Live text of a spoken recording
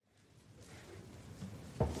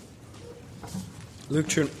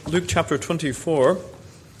Luke chapter 24,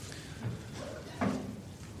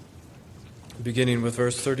 beginning with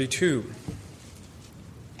verse 32.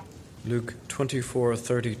 Luke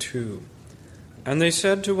 24:32. And they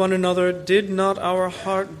said to one another, "Did not our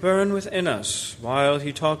heart burn within us while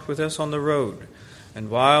he talked with us on the road, and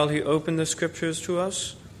while he opened the Scriptures to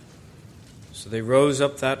us?" So they rose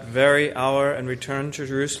up that very hour and returned to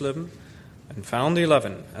Jerusalem, and found the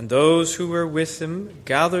 11, and those who were with them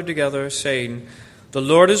gathered together, saying, "The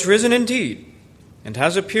Lord is risen indeed, and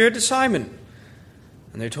has appeared to Simon."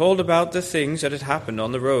 And they told about the things that had happened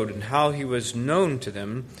on the road, and how he was known to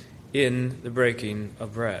them in the breaking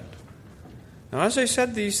of bread. Now as they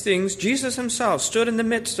said these things, Jesus himself stood in the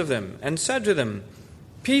midst of them, and said to them,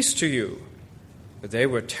 "Peace to you." But they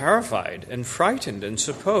were terrified and frightened, and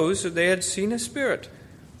supposed that they had seen a spirit.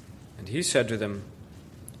 And he said to them,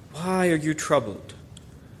 "Why are you troubled?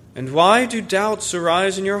 And why do doubts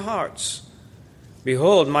arise in your hearts?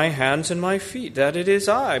 Behold my hands and my feet, that it is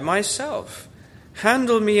I, myself.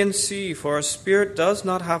 Handle me and see, for a spirit does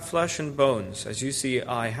not have flesh and bones, as you see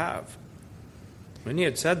I have." When he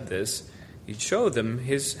had said this, he showed them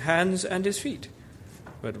his hands and his feet.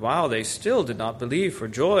 But while they still did not believe for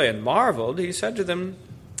joy and marveled, he said to them,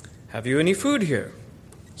 "Have you any food here?"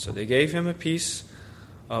 So they gave him a piece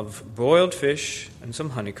of broiled fish and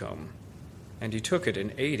some honeycomb, and he took it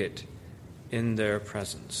and ate it in their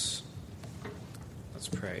presence.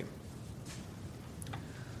 Let's pray.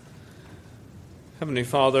 Heavenly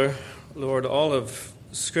Father, Lord, all of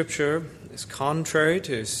Scripture is contrary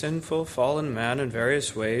to sinful, fallen man in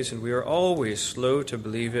various ways, and we are always slow to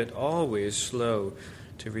believe it, always slow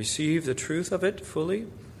to receive the truth of it fully.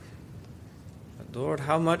 But Lord,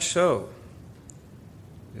 how much so?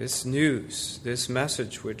 This news, this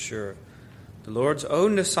message which the Lord's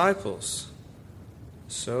own disciples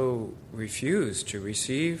so refused to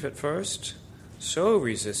receive at first, so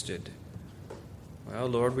resisted. Well,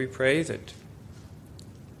 Lord, we pray that the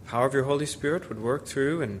power of your Holy Spirit would work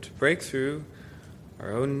through and break through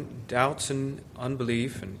our own doubts and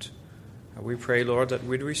unbelief, and we pray, Lord, that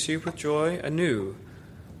we'd receive with joy anew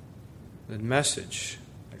the message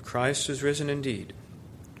that Christ is risen indeed.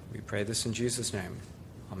 We pray this in Jesus' name.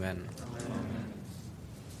 Amen.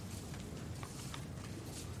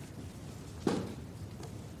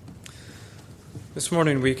 This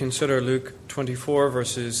morning we consider Luke 24,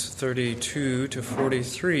 verses 32 to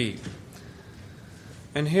 43.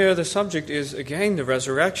 And here the subject is again the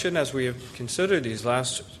resurrection, as we have considered these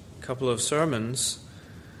last couple of sermons.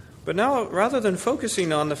 But now, rather than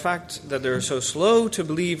focusing on the fact that they're so slow to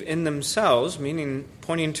believe in themselves, meaning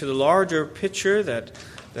pointing to the larger picture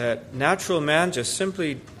that natural man just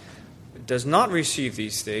simply does not receive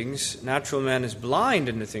these things, natural man is blind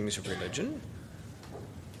in the things of religion,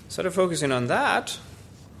 instead of focusing on that,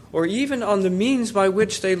 or even on the means by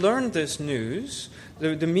which they learned this news,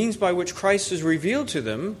 the means by which Christ is revealed to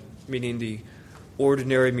them, meaning the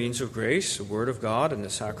ordinary means of grace, the Word of God and the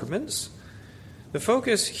sacraments, the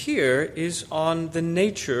focus here is on the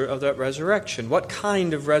nature of that resurrection. What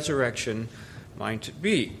kind of resurrection might it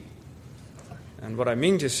be? And what I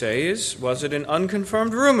mean to say is, was it an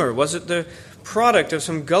unconfirmed rumor? Was it the product of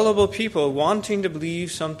some gullible people wanting to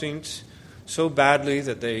believe something so badly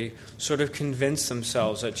that they sort of convinced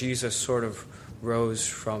themselves that Jesus sort of rose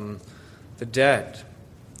from the dead?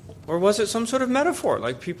 Or was it some sort of metaphor,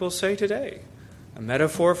 like people say today? A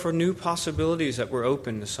metaphor for new possibilities that were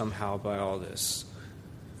opened somehow by all this?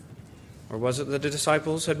 Or was it that the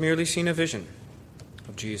disciples had merely seen a vision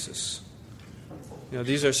of Jesus? You know,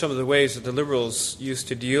 these are some of the ways that the liberals used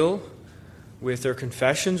to deal with their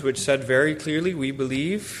confessions, which said very clearly, we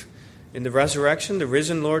believe in the resurrection, the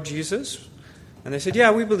risen Lord Jesus. And they said,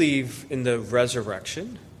 yeah, we believe in the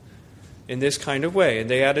resurrection in this kind of way. And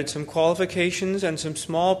they added some qualifications and some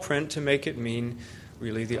small print to make it mean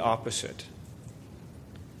really the opposite.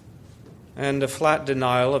 And a flat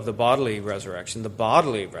denial of the bodily resurrection. The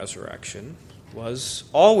bodily resurrection was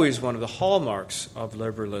always one of the hallmarks of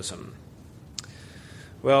liberalism.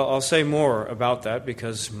 Well, I'll say more about that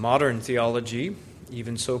because modern theology,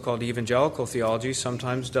 even so-called evangelical theology,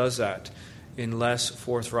 sometimes does that in less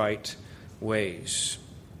forthright ways.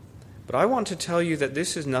 But I want to tell you that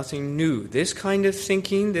this is nothing new. This kind of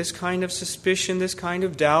thinking, this kind of suspicion, this kind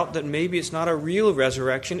of doubt that maybe it's not a real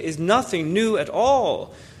resurrection is nothing new at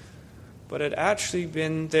all. But it had actually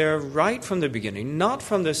been there right from the beginning, not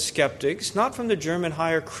from the skeptics, not from the German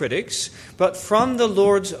higher critics, but from the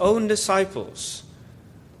Lord's own disciples.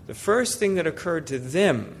 The first thing that occurred to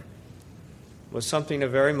them was something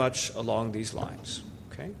very much along these lines.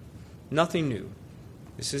 Okay? Nothing new.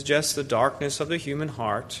 This is just the darkness of the human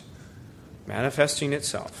heart manifesting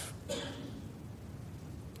itself.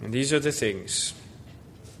 And these are the things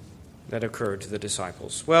that occurred to the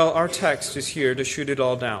disciples. Well, our text is here to shoot it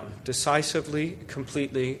all down, decisively,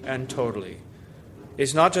 completely, and totally.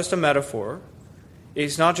 It's not just a metaphor.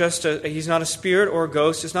 He's not a spirit or a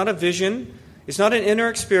ghost. It's not a vision. It's not an inner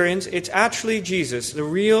experience. It's actually Jesus, the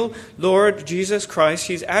real Lord Jesus Christ.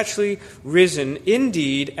 He's actually risen in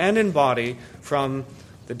deed and in body from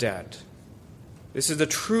the dead. This is the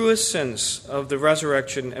truest sense of the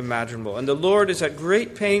resurrection imaginable. And the Lord is at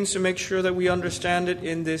great pains to make sure that we understand it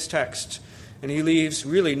in this text. And he leaves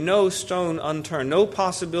really no stone unturned, no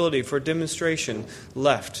possibility for demonstration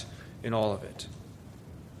left in all of it.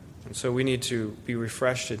 And so we need to be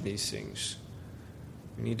refreshed in these things.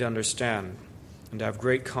 We need to understand and to have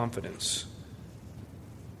great confidence.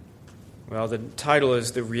 Well, the title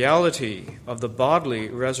is The Reality of the Bodily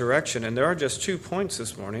Resurrection. And there are just 2 points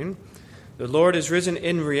this morning. The Lord is risen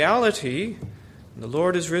in reality, and the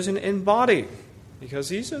Lord is risen in body, because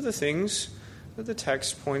these are the things that the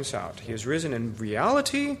text points out. He is risen in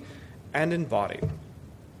reality and in body.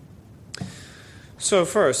 So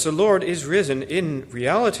first, the Lord is risen in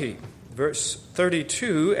reality. Verse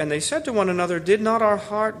 32, and they said to one another, did not our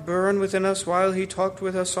heart burn within us while he talked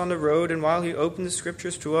with us on the road and while he opened the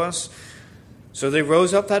Scriptures to us? So they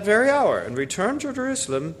rose up that very hour and returned to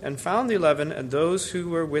Jerusalem and found the 11 and those who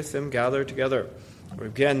were with them gathered together.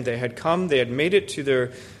 Again, they had come, they had made it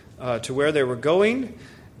to where they were going,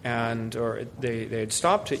 or they had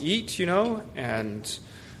stopped to eat, and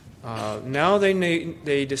now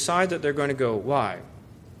they decide that they're going to go. Why?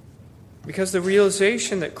 Because the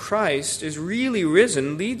realization that Christ is really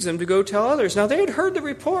risen leads them to go tell others. Now, they had heard the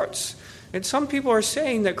reports, and some people are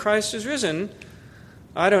saying that Christ is risen.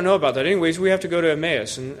 I don't know about that. Anyways, we have to go to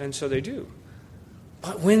Emmaus, and so they do.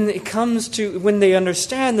 But when it comes to, when they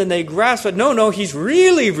understand and they grasp it, no, he's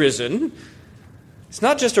really risen. It's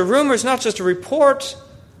not just a rumor, it's not just a report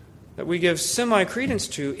that we give semi-credence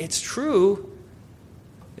to. It's true.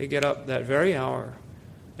 They get up that very hour,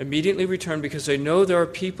 immediately return, because they know there are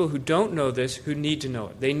people who don't know this who need to know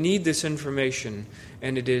it. They need this information,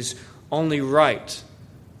 and it is only right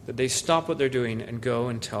that they stop what they're doing and go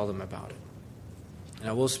and tell them about it.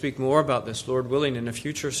 Now, we'll speak more about this, Lord willing, in a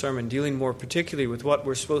future sermon, dealing more particularly with what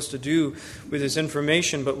we're supposed to do with this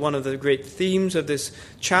information. But one of the great themes of this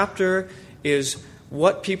chapter is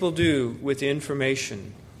what people do with the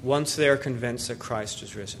information once they are convinced that Christ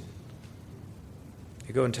is risen.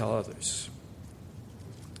 They go and tell others.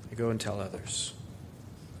 They go and tell others.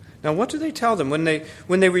 Now, what do they tell them? When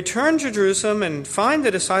they return to Jerusalem and find the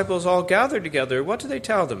disciples all gathered together, what do they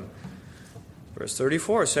tell them? Verse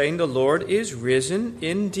 34, saying, the Lord is risen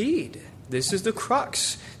indeed. This is the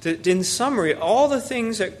crux. In summary, all the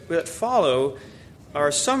things that follow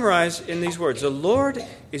are summarized in these words. The Lord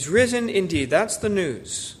is risen indeed. That's the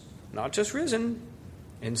news. Not just risen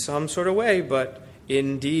in some sort of way, but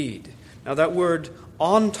indeed. Now that word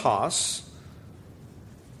ontos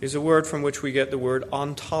is a word from which we get the word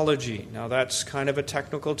ontology. Now that's kind of a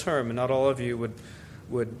technical term, and not all of you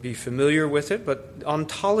would be familiar with it, but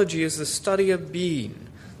ontology is the study of being,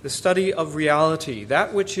 the study of reality,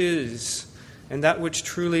 that which is and that which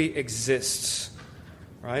truly exists,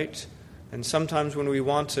 right? And sometimes when we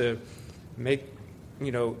want to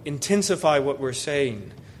intensify what we're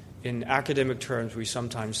saying in academic terms, we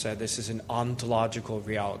sometimes say this is an ontological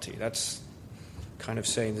reality. That's kind of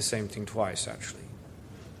saying the same thing twice, actually.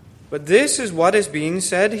 But this is what is being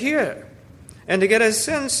said here. And to get a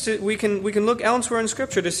sense, we can look elsewhere in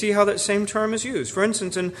Scripture to see how that same term is used. For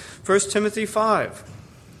instance, in 1 Timothy 5,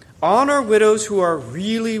 honor widows who are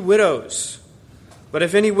really widows. But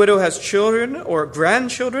if any widow has children or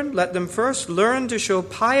grandchildren, let them first learn to show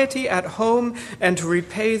piety at home and to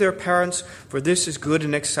repay their parents, for this is good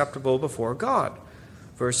and acceptable before God.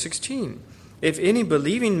 Verse 16, if any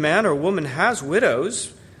believing man or woman has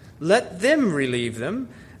widows, let them relieve them,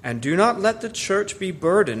 and do not let the church be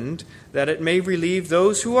burdened, that it may relieve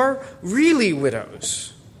those who are really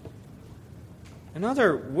widows. In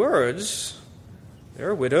other words, there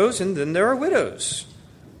are widows and then there are widows.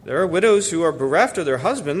 There are widows who are bereft of their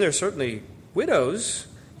husband. They're certainly widows,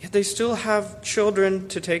 yet they still have children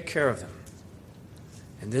to take care of them.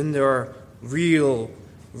 And then there are real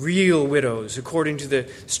widows, according to the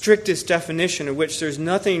strictest definition, in which there's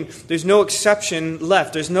no exception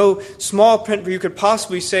left. There's no small print where you could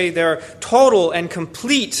possibly say they're total and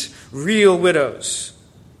complete real widows.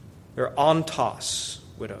 They're ontos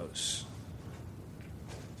widows.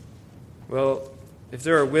 Well, if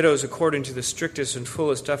there are widows according to the strictest and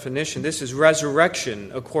fullest definition, this is resurrection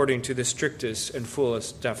according to the strictest and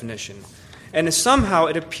fullest definition. And somehow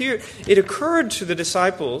it occurred to the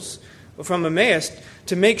disciples from Emmaus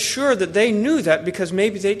to make sure that they knew that, because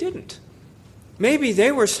maybe they didn't. Maybe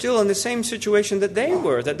they were still in the same situation that they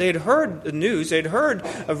were, that they'd heard the news, they'd heard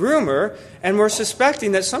a rumor, and were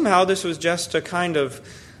suspecting that somehow this was just a kind of,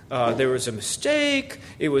 there was a mistake,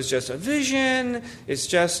 it was just a vision, it's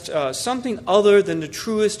just something other than the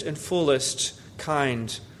truest and fullest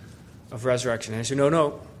kind of resurrection. And I say,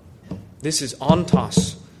 no, this is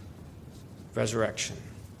ontos resurrection.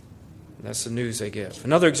 And that's the news they give.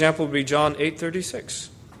 Another example would be John 8:36.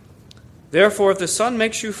 Therefore, if the Son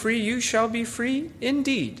makes you free, you shall be free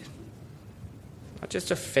indeed. Not just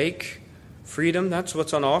a fake freedom. That's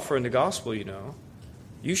what's on offer in the gospel, you know.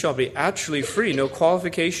 You shall be actually free. No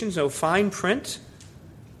qualifications, no fine print.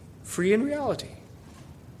 Free in reality.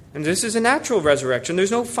 And this is a natural resurrection.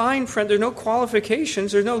 There's no fine print. There's no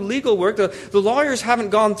qualifications. There's no legal work. The lawyers haven't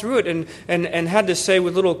gone through it and had to say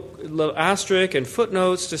with little asterisk and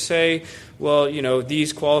footnotes to say, well, you know,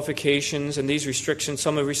 these qualifications and these restrictions,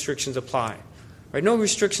 some of the restrictions apply. Right? No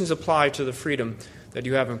restrictions apply to the freedom that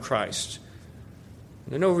you have in Christ.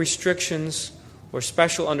 There are no restrictions or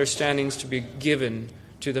special understandings to be given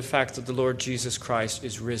to the fact that the Lord Jesus Christ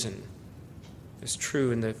is risen. It's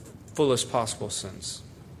true in the fullest possible sense.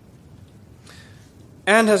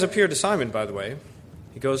 And has appeared to Simon, by the way.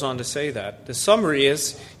 He goes on to say that. The summary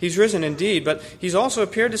is, he's risen indeed, but he's also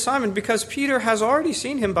appeared to Simon because Peter has already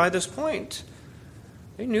seen him by this point.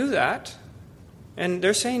 They knew that. And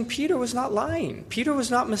they're saying Peter was not lying. Peter was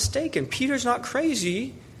not mistaken. Peter's not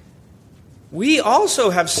crazy. We also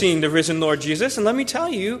have seen the risen Lord Jesus, and let me tell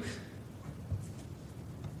you,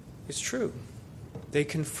 it's true. They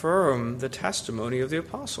confirm the testimony of the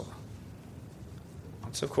apostle.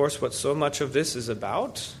 That's, of course, what so much of this is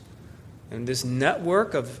about. And this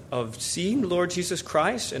network of seeing the Lord Jesus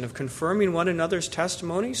Christ and of confirming one another's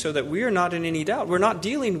testimony so that we are not in any doubt. We're not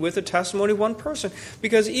dealing with the testimony of one person.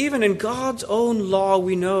 Because even in God's own law,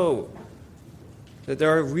 we know that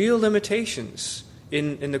there are real limitations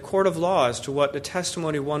in the court of law as to what the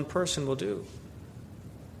testimony of one person will do.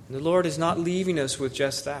 And the Lord is not leaving us with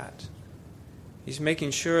just that. He's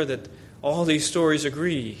making sure that all these stories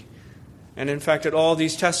agree. And in fact, that all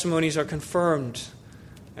these testimonies are confirmed.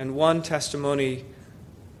 And one testimony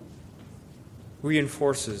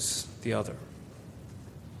reinforces the other.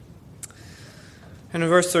 And in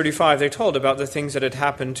verse 35, they told about the things that had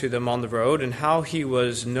happened to them on the road and how he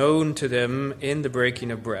was known to them in the breaking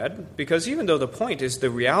of bread. Because even though the point is the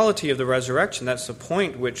reality of the resurrection, that's the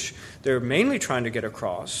point which they're mainly trying to get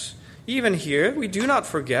across. Even here, we do not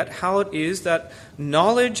forget how it is that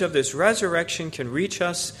knowledge of this resurrection can reach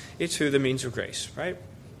us. It's through the means of grace, right?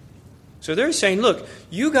 So they're saying, look,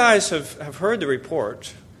 you guys have heard the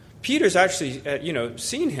report. Peter's actually,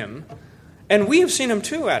 seen him. And we have seen him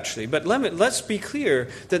too, actually. But let's be clear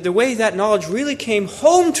that the way that knowledge really came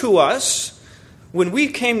home to us, when we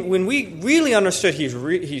really understood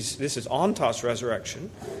this is ontos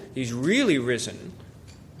resurrection, he's really risen,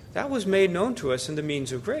 that was made known to us in the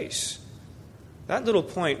means of grace. That little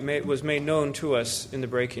point was made known to us in the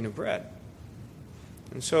breaking of bread.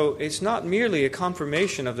 And so it's not merely a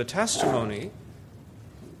confirmation of the testimony.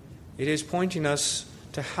 It is pointing us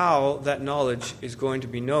to how that knowledge is going to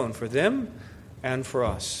be known for them and for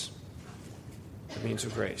us. The means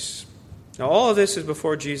of grace. Now all of this is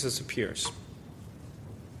before Jesus appears.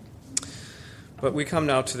 But we come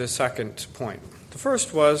now to the second point. The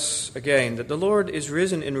first was, again, that the Lord is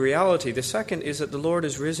risen in reality. The second is that the Lord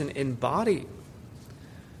is risen in body.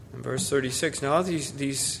 In verse 36, now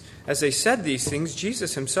as they said these things,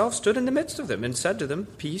 Jesus himself stood in the midst of them and said to them,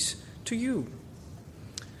 "Peace to you."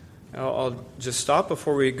 Now, I'll just stop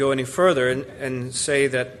before we go any further and say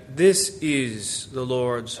that this is the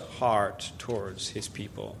Lord's heart towards his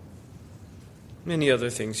people. Many other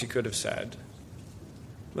things he could have said.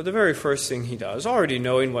 But the very first thing he does, already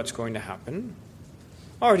knowing what's going to happen,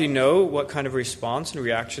 already know what kind of response and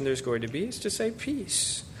reaction there's going to be, is to say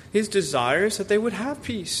peace. His desire is that they would have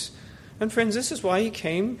peace. And friends, this is why he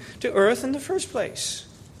came to earth in the first place.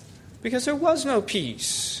 Because there was no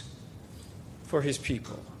peace for his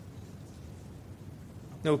people.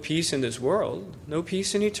 No peace in this world, no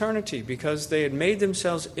peace in eternity, because they had made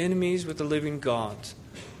themselves enemies with the living God,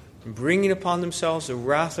 bringing upon themselves the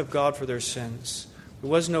wrath of God for their sins.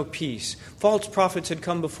 There was no peace. False prophets had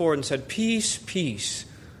come before and said, "Peace, peace,"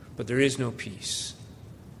 but there is no peace.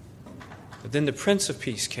 But then the Prince of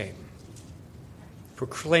Peace came,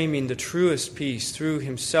 proclaiming the truest peace through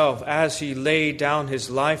himself as he laid down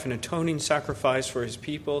his life an atoning sacrifice for his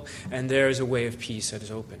people, and there is a way of peace that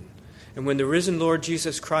is open. And when the risen Lord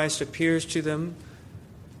Jesus Christ appears to them,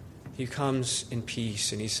 he comes in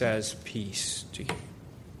peace and he says, "Peace to you."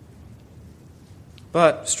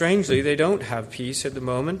 But strangely, they don't have peace at the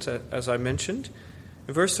moment, as I mentioned.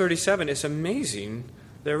 In verse 37, it's amazing,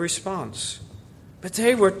 their response. But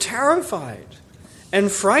they were terrified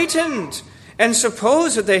and frightened and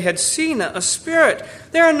supposed that they had seen a spirit.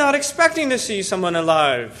 They are not expecting to see someone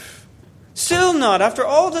alive. Still not. After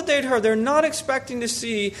all that they'd heard, they're not expecting to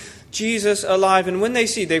see Jesus alive. And when they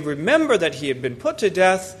see, they remember that he had been put to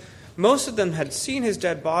death. Most of them had seen his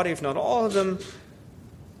dead body, if not all of them.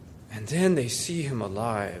 And then they see him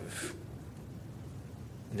alive.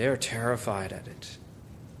 And they're terrified at it.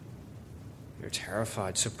 They're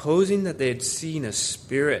terrified, supposing that they had seen a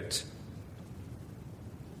spirit.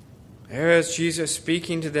 There is Jesus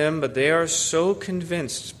speaking to them, but they are so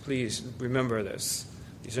convinced. Please remember this.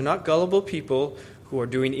 These are not gullible people who are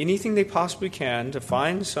doing anything they possibly can to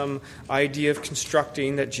find some idea of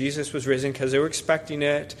constructing that Jesus was risen because they were expecting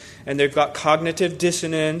it, and they've got cognitive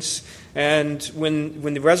dissonance, and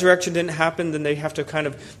when the resurrection didn't happen, then they have to kind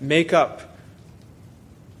of make up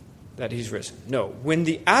that he's risen. No, when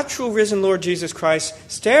the actual risen Lord Jesus Christ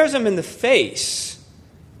stares them in the face,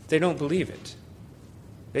 they don't believe it.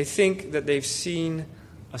 They think that they've seen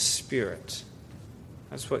a spirit.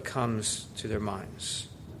 That's what comes to their minds.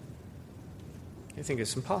 They think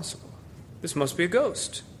it's impossible. This must be a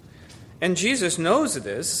ghost. And Jesus knows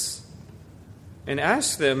this and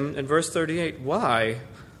asks them in verse 38, why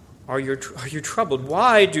are you troubled?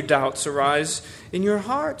 Why do doubts arise in your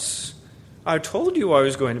hearts? I told you I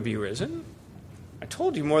was going to be risen. I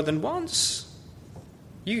told you more than once.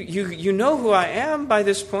 You know who I am by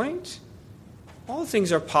this point. All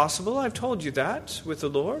things are possible. I've told you that with the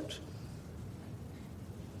Lord.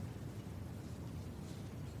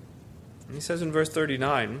 And he says in verse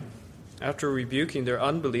 39, after rebuking their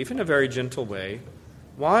unbelief in a very gentle way,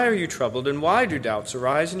 why are you troubled and why do doubts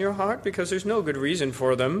arise in your heart? Because there's no good reason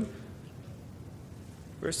for them.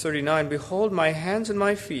 Verse 39, behold my hands and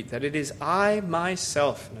my feet, that it is I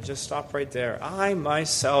myself. And I'll just stop right there. I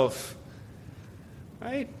myself.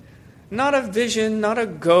 Right? Not a vision, not a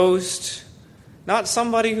ghost, not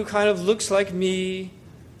somebody who kind of looks like me,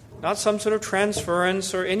 not some sort of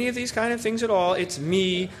transference or any of these kind of things at all. It's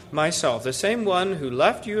me, myself. The same one who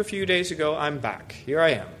left you a few days ago, I'm back. Here I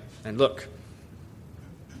am. And look,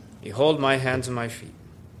 behold my hands and my feet.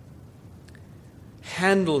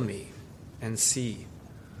 Handle me and see.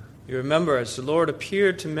 You remember, as the Lord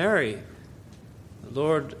appeared to Mary, the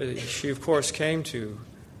Lord, she of course came to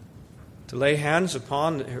lay hands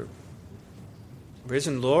upon her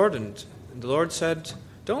risen Lord, and the Lord said,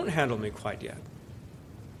 don't handle me quite yet.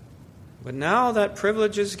 But now that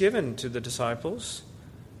privilege is given to the disciples,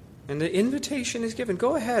 and the invitation is given,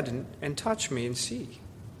 go ahead and touch me and see.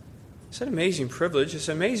 It's an amazing privilege. It's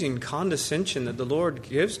an amazing condescension that the Lord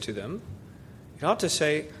gives to them. He ought to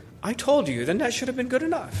say, I told you, then that should have been good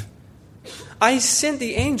enough. I sent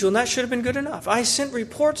the angel, and that should have been good enough. I sent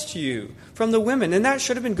reports to you from the women, and that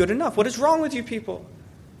should have been good enough. What is wrong with you people?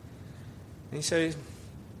 And he says,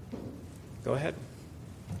 go ahead.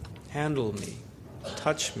 Handle me.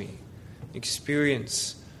 Touch me.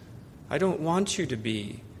 Experience. I don't want you to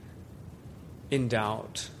be in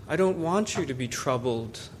doubt. I don't want you to be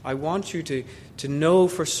troubled. I want you to know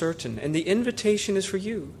for certain. And the invitation is for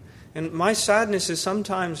you. And my sadness is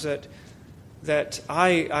sometimes that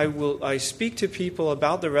I speak to people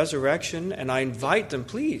about the resurrection and I invite them,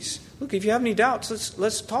 please, look, if you have any doubts,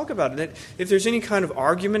 let's talk about it. If there's any kind of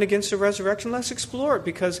argument against the resurrection, let's explore it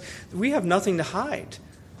because we have nothing to hide.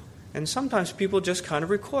 And sometimes people just kind of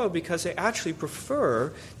recoil because they actually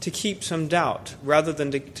prefer to keep some doubt rather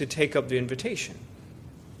than to take up the invitation.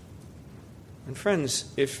 And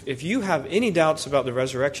friends, if you have any doubts about the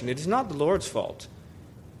resurrection, it is not the Lord's fault.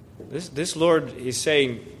 This Lord is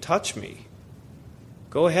saying, touch me.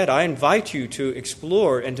 Go ahead, I invite you to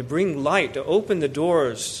explore and to bring light, to open the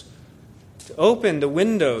doors, to open the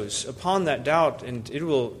windows upon that doubt, and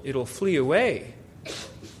it'll flee away.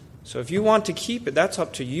 So if you want to keep it, that's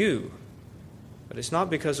up to you. But it's not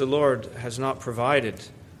because the Lord has not provided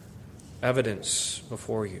evidence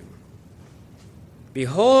before you.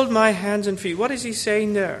 Behold my hands and feet. What is he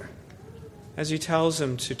saying there as he tells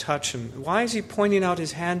them to touch him? Why is he pointing out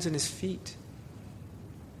his hands and his feet?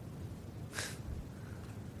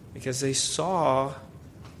 Because they saw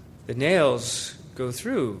the nails go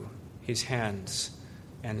through his hands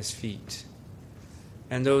and his feet.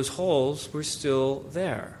 And those holes were still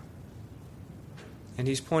there. And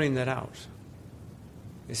he's pointing that out.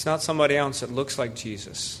 It's not somebody else that looks like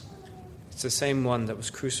Jesus. It's the same one that was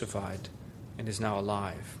crucified and is now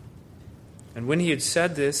alive. And when he had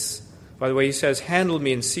said this, by the way, he says, handle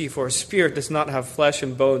me and see, for a spirit does not have flesh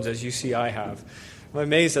and bones as you see I have. I'm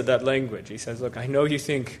amazed at that language. He says, look, I know you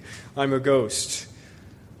think I'm a ghost,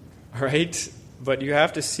 All right? But you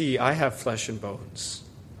have to see, I have flesh and bones.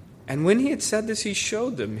 And when he had said this, he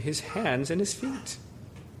showed them his hands and his feet.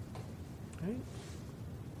 Right?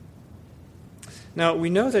 Now, we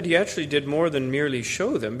know that he actually did more than merely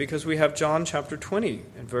show them, because we have John chapter 20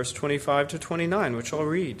 and verse 25 to 29, which I'll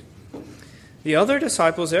read. The other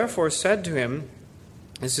disciples therefore said to him,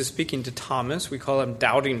 this is speaking to Thomas, we call him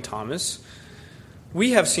Doubting Thomas,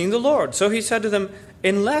 we have seen the Lord. So he said to them,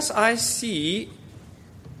 unless I see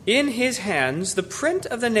in his hands the print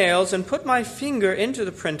of the nails, and put my finger into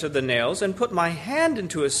the print of the nails, and put my hand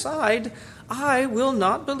into his side, I will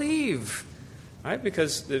not believe. Right?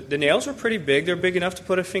 Because the nails were pretty big. They're big enough to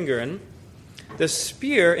put a finger in. The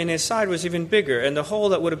spear in his side was even bigger, and the hole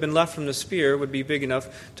that would have been left from the spear would be big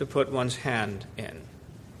enough to put one's hand in.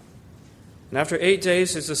 And after 8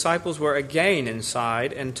 days, his disciples were again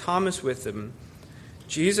inside, and Thomas with them.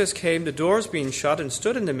 Jesus came, the doors being shut, and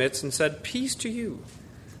stood in the midst, and said, peace to you.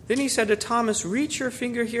 Then he said to Thomas, reach your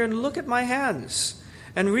finger here and look at my hands,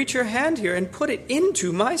 and reach your hand here and put it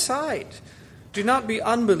into my side. Do not be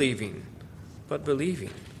unbelieving, but believing.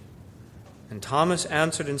 And Thomas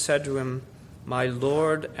answered and said to him, my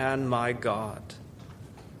Lord and my God.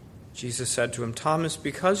 Jesus said to him, Thomas,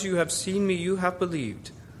 because you have seen me, you have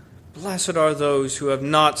believed. Blessed are those who have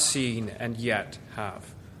not seen and yet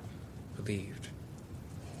have believed.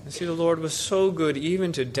 You see, the Lord was so good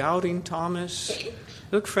even to Doubting Thomas.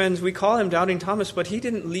 Look, friends, we call him Doubting Thomas, but he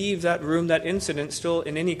didn't leave that room, that incident, still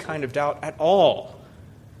in any kind of doubt at all.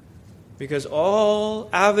 Because all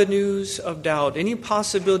avenues of doubt, any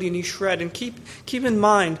possibility, any shred, and keep in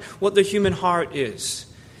mind what the human heart is.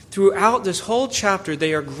 Throughout this whole chapter,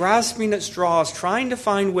 they are grasping at straws, trying to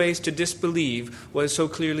find ways to disbelieve what is so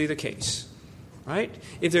clearly the case. Right?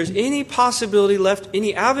 If there's any possibility left,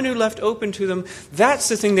 any avenue left open to them, that's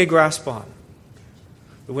the thing they grasp on.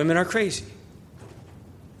 The women are crazy.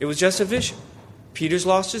 It was just a vision. Peter's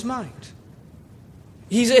lost his mind.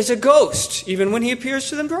 It's a ghost, even when he appears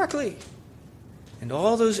to them directly. And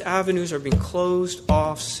all those avenues are being closed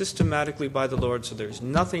off systematically by the Lord, so there's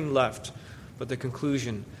nothing left but the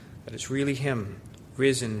conclusion that it's really him,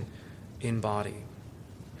 risen in body.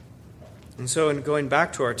 And so in going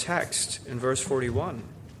back to our text in verse 41,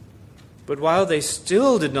 but while they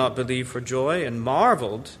still did not believe for joy and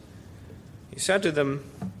marveled, he said to them,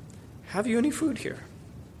 have you any food here?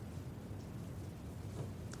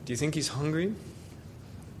 Do you think he's hungry?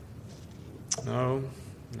 No.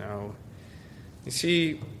 You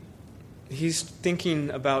see, he's thinking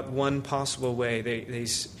about one possible way.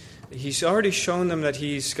 He's already shown them that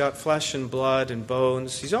he's got flesh and blood and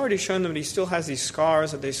bones. He's already shown them that he still has these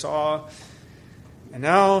scars that they saw. And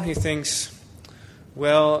now he thinks,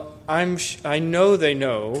 well, I know they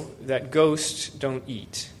know that ghosts don't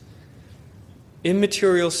eat.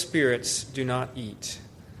 Immaterial spirits do not eat.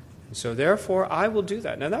 And so therefore, I will do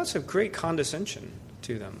that. Now that's a great condescension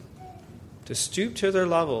to them. To stoop to their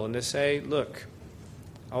level and to say, look,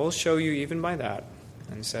 I will show you even by that.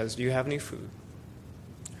 And he says, do you have any food?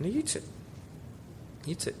 And he eats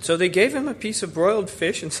it. So they gave him a piece of broiled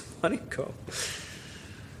fish and some honeycomb.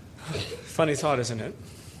 Funny thought, isn't it?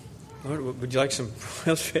 Lord, would you like some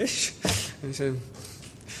broiled fish? And he said,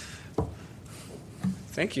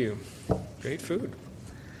 thank you. Great food.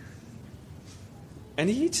 And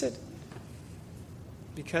he eats it.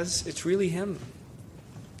 Because it's really him.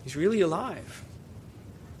 He's really alive.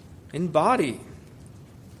 In body,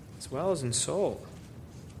 as well as in soul.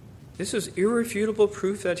 This is irrefutable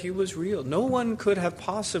proof that he was real. No one could have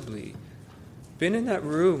possibly been in that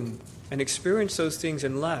room and experienced those things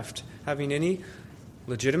and left having any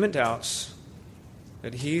legitimate doubts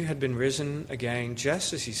that he had been risen again,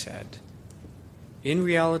 just as he said, in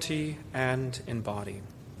reality and in body.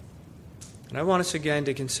 And I want us again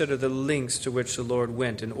to consider the lengths to which the Lord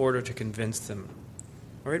went in order to convince them.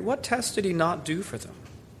 All right, what test did he not do for them?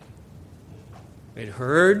 They'd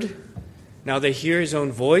heard. Now they hear his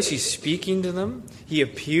own voice. He's speaking to them. He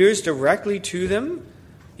appears directly to them.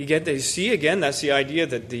 They see again, that's the idea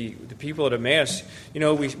that the people at Emmaus,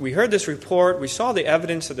 we heard this report. We saw the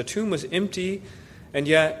evidence that the tomb was empty, and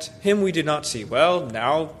yet him we did not see. Well,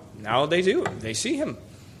 now they do. They see him.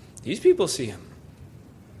 These people see him.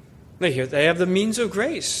 They have the means of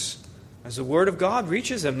grace. As the word of God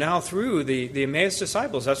reaches them now through the Emmaus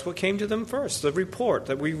disciples, that's what came to them first. The report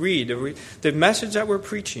that we read, the message that we're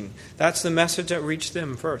preaching, that's the message that reached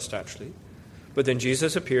them first, actually. But then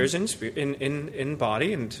Jesus appears in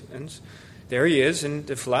body, and there he is in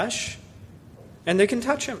the flesh, and they can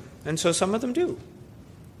touch him. And so some of them do.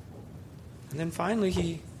 And then finally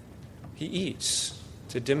he eats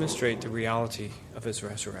to demonstrate the reality of his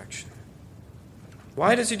resurrection.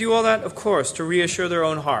 Why does he do all that? Of course, to reassure their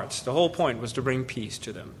own hearts. The whole point was to bring peace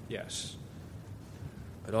to them, yes.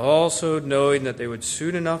 But also knowing that they would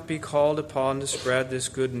soon enough be called upon to spread this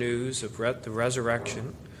good news of the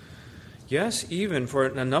resurrection. Yes, even for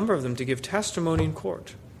a number of them to give testimony in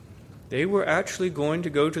court. They were actually going to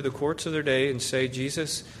go to the courts of their day and say,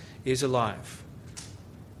 Jesus is alive.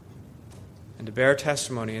 And to bear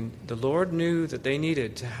testimony. And the Lord knew that they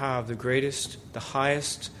needed to have the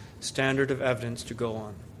highest standard of evidence to go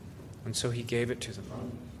on. And so he gave it to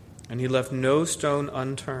them. And he left no stone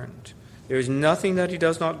unturned. There is nothing that he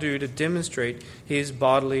does not do to demonstrate his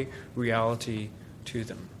bodily reality to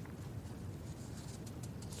them.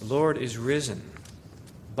 The Lord is risen,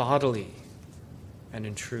 bodily and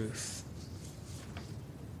in truth.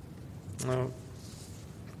 Now,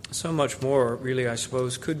 so much more, really, I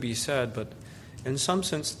suppose, could be said, but in some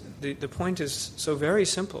sense, the point is so very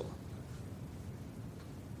simple.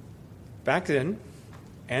 Back then,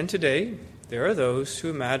 and today, there are those who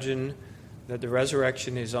imagine that the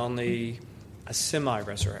resurrection is only a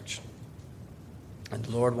semi-resurrection. And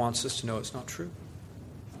the Lord wants us to know it's not true.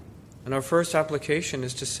 And our first application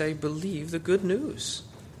is to say, believe the good news.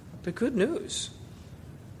 The good news.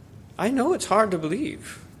 I know it's hard to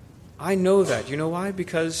believe. I know that. You know why?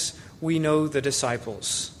 Because we know the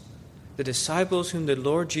disciples. The disciples whom the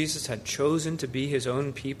Lord Jesus had chosen to be his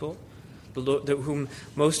own people, whom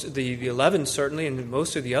most of the 11 certainly, and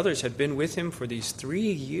most of the others had been with him for these 3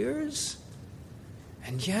 years.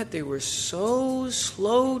 And yet they were so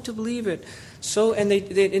slow to believe it. And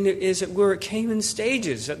as it were, it came in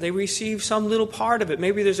stages, that they received some little part of it.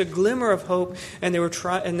 Maybe there's a glimmer of hope, and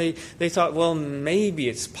they thought, well, maybe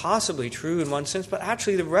it's possibly true in one sense, but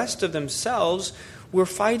actually the rest of themselves were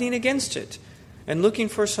fighting against it and looking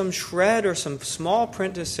for some shred or some small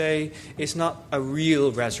print to say it's not a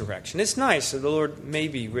real resurrection. It's nice that the Lord may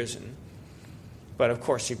be risen, but of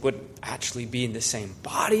course he wouldn't actually be in the same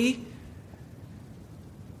body.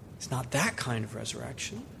 It's not that kind of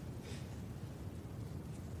resurrection.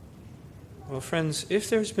 Well, friends, if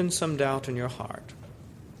there's been some doubt in your heart,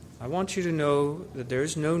 I want you to know that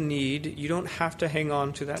there's no need. You don't have to hang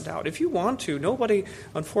on to that doubt. If you want to,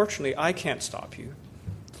 unfortunately, I can't stop you.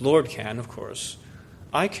 The Lord can, of course.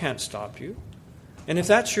 I can't stop you. And if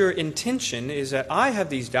that's your intention, is that I have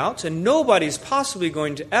these doubts and nobody's possibly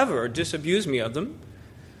going to ever disabuse me of them,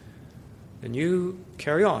 then you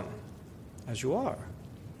carry on as you are.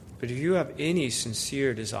 But if you have any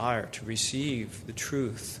sincere desire to receive the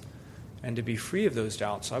truth and to be free of those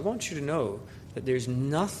doubts, I want you to know that there's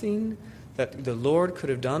nothing that the Lord could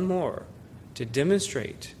have done more to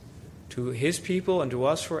demonstrate to his people and to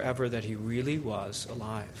us forever that he really was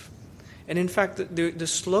alive. And in fact, the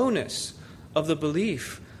slowness of the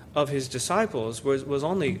belief of his disciples was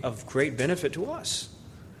only of great benefit to us.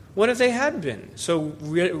 What if they had been so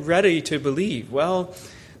ready to believe? Well,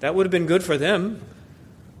 that would have been good for them.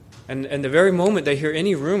 And the very moment they hear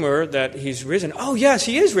any rumor that he's risen, oh yes,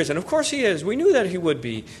 he is risen. Of course he is. We knew that he would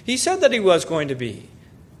be. He said that he was going to be.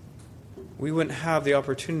 We wouldn't have the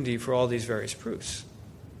opportunity for all these various proofs.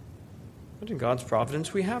 But in God's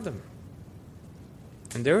providence, we have them.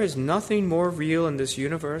 And there is nothing more real in this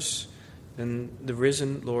universe than the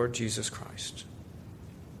risen Lord Jesus Christ.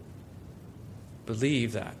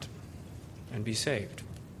 Believe that and be saved.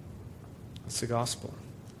 That's the gospel.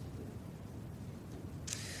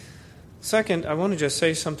 Second, I want to just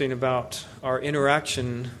say something about our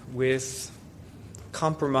interaction with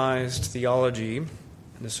compromised theology and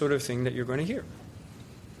the sort of thing that you're going to hear.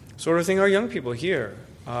 Sort of thing our young people hear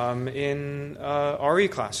in RE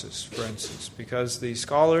classes, for instance, because the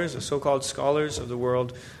scholars, the so-called scholars of the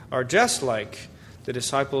world, are just like the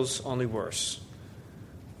disciples, only worse.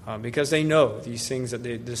 Because they know these things that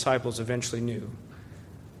the disciples eventually knew.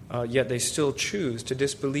 Yet they still choose to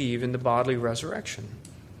disbelieve in the bodily resurrection.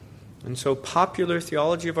 And so popular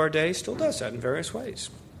theology of our day still does that in various ways.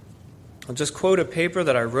 I'll just quote a paper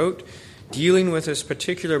that I wrote dealing with this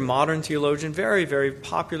particular modern theologian, very, very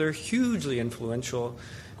popular, hugely influential,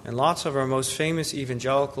 and lots of our most famous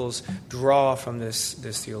evangelicals draw from this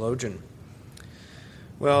theologian.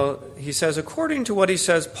 Well, he says, according to what he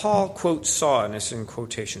says, Paul, quote, saw, and it's in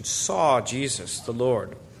quotation, saw Jesus, the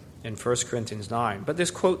Lord, in 1 Corinthians 9. But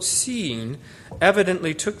this, quote, seeing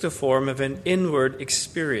evidently took the form of an inward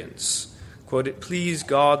experience. Quote, it pleased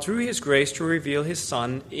God through his grace to reveal his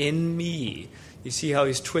Son in me. You see how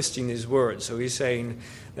he's twisting his words. So he's saying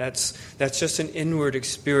that's just an inward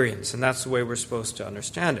experience, and that's the way we're supposed to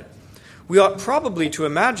understand it. We ought probably to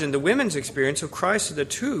imagine the women's experience of Christ at the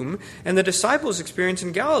tomb and the disciples' experience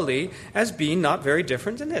in Galilee as being not very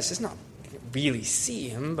different than this. It's not really see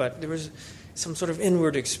him, but there was some sort of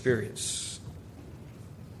inward experience.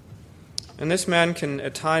 And this man can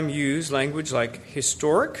at times use language like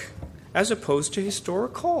historic as opposed to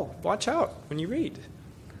historical. Watch out when you read.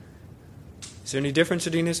 Is there any difference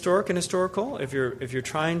between historic and historical? If you're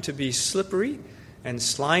trying to be slippery and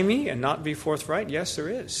slimy and not be forthright, yes, there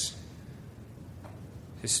is.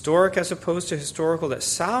 Historic as opposed to historical, that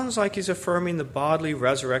sounds like he's affirming the bodily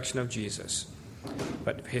resurrection of Jesus.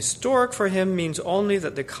 But historic for him means only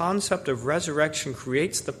that the concept of resurrection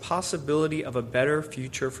creates the possibility of a better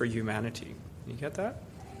future for humanity. You get that?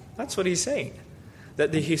 That's what he's saying.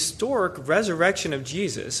 That the historic resurrection of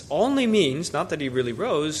Jesus only means, not that he really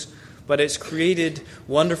rose, but it's created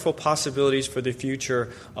wonderful possibilities for the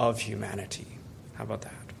future of humanity. How about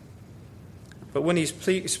that? But when he's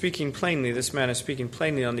speaking plainly, this man is speaking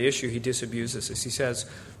plainly on the issue, he disabuses this. He says,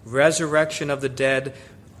 resurrection of the dead,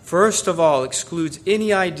 first of all, excludes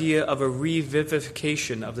any idea of a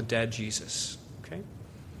revivification of the dead Jesus. Okay?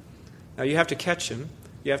 Now you have to catch him.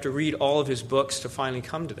 You have to read all of his books to finally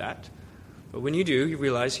come to that. But when you do, you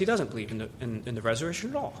realize he doesn't believe in the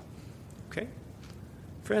resurrection at all. Okay?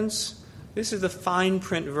 Friends, this is the fine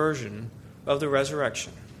print version of the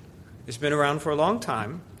resurrection. It's been around for a long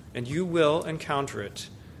time, and you will encounter it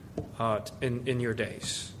in your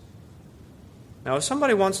days. Now, if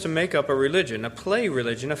somebody wants to make up a religion, a play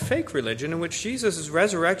religion, a fake religion, in which Jesus'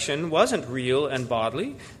 resurrection wasn't real and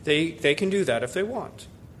bodily, they can do that if they want.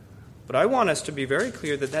 But I want us to be very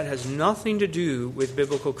clear that that has nothing to do with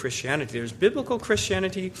biblical Christianity. There's biblical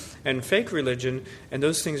Christianity and fake religion, and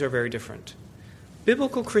those things are very different.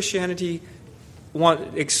 Biblical Christianity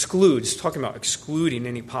excludes, talking about excluding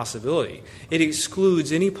any possibility, it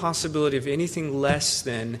excludes any possibility of anything less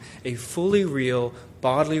than a fully real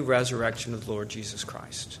bodily resurrection of the Lord Jesus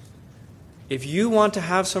Christ. If you want to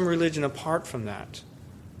have some religion apart from that,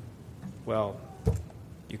 well,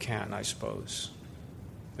 you can, I suppose.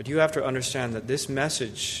 But you have to understand that this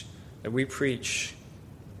message that we preach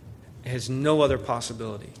has no other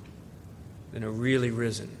possibility than a really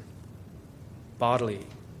risen, bodily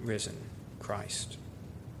risen Christ.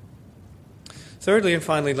 Thirdly and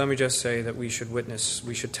finally, let me just say that we should witness,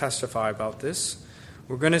 we should testify about this.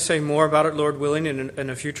 We're going to say more about it, Lord willing, in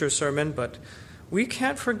a future sermon, but we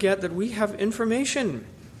can't forget that we have information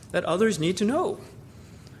that others need to know.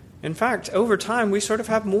 In fact, over time, we sort of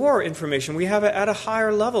have more information. We have it at a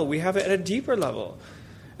higher level. We have it at a deeper level.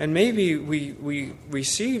 And maybe we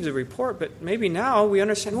receive the report, but maybe now we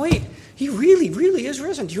understand, wait, he really, really is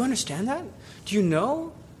risen. Do you understand that? Do you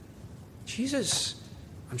know? Jesus,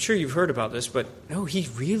 I'm sure you've heard about this, but no, he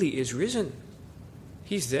really is risen.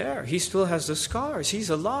 He's there. He still has the scars. He's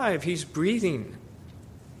alive. He's breathing.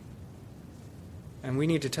 And we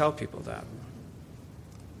need to tell people that.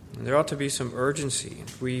 And there ought to be some urgency.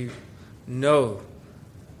 We know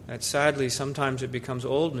that sadly sometimes it becomes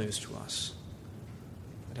old news to us.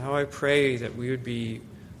 But how I pray that we would be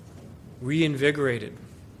reinvigorated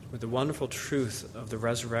with the wonderful truth of the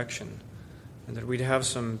resurrection, and that we'd have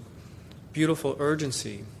some beautiful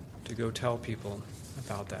urgency to go tell people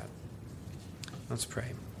about that. Let's pray.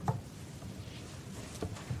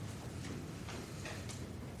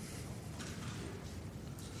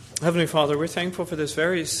 Heavenly Father, we're thankful for this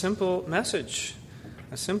very simple message,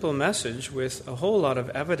 a simple message with a whole lot of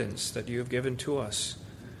evidence that you have given to us.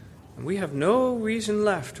 And we have no reason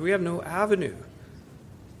left, we have no avenue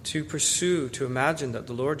to pursue, to imagine that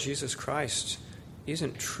the Lord Jesus Christ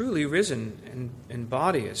isn't truly risen in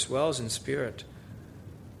body as well as in spirit.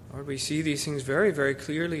 Lord, we see these things very, very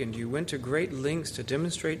clearly, and you went to great lengths to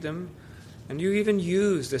demonstrate them. And you even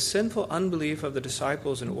used the sinful unbelief of the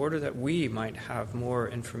disciples in order that we might have more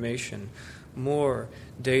information, more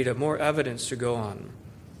data, more evidence to go on.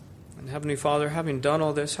 And Heavenly Father, having done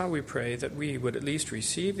all this, how we pray that we would at least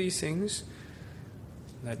receive these things,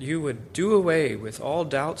 that you would do away with all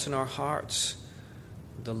doubts in our hearts.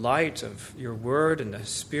 The light of your word and the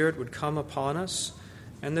Spirit would come upon us,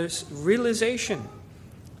 and this realization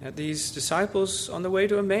that these disciples on the way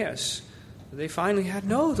to Emmaus, they finally had,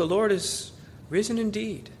 no, the Lord is risen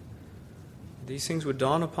indeed. These things would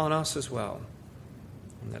dawn upon us as well,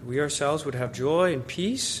 and that we ourselves would have joy and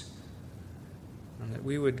peace, and that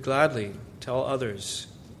we would gladly tell others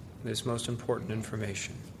this most important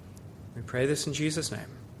information. We pray this in Jesus' name.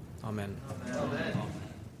 Amen. Amen.